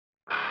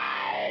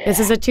This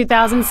is a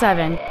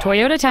 2007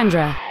 Toyota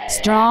Tundra.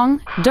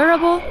 Strong,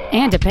 durable,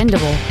 and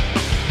dependable.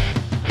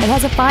 It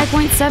has a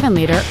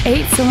 5.7-liter,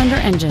 8-cylinder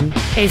engine,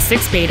 a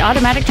 6-speed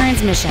automatic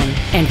transmission,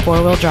 and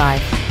 4-wheel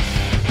drive.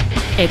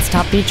 Its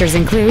top features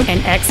include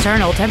an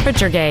external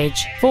temperature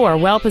gauge, 4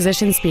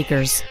 well-positioned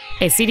speakers,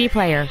 a CD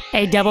player,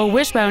 a double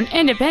wishbone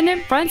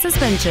independent front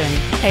suspension,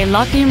 a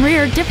locking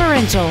rear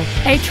differential,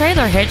 a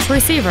trailer hitch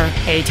receiver,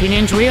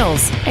 18-inch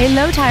wheels, a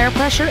low tire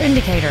pressure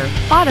indicator,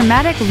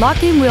 automatic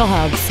locking wheel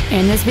hubs,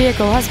 and this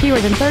vehicle has fewer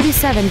than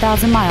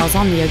 37,000 miles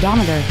on the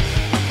odometer.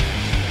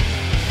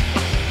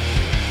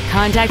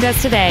 Contact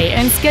us today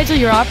and schedule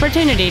your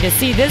opportunity to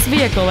see this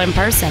vehicle in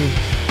person.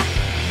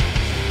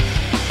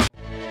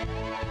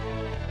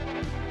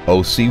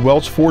 C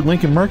Welch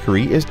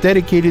Ford-Lincoln-Mercury is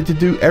dedicated to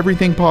do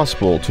everything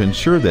possible to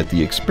ensure that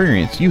the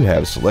experience you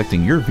have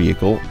selecting your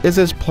vehicle is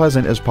as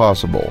pleasant as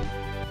possible.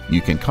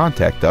 You can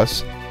contact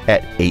us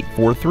at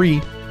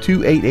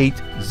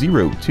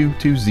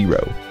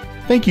 843-288-0220.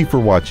 Thank you for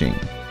watching.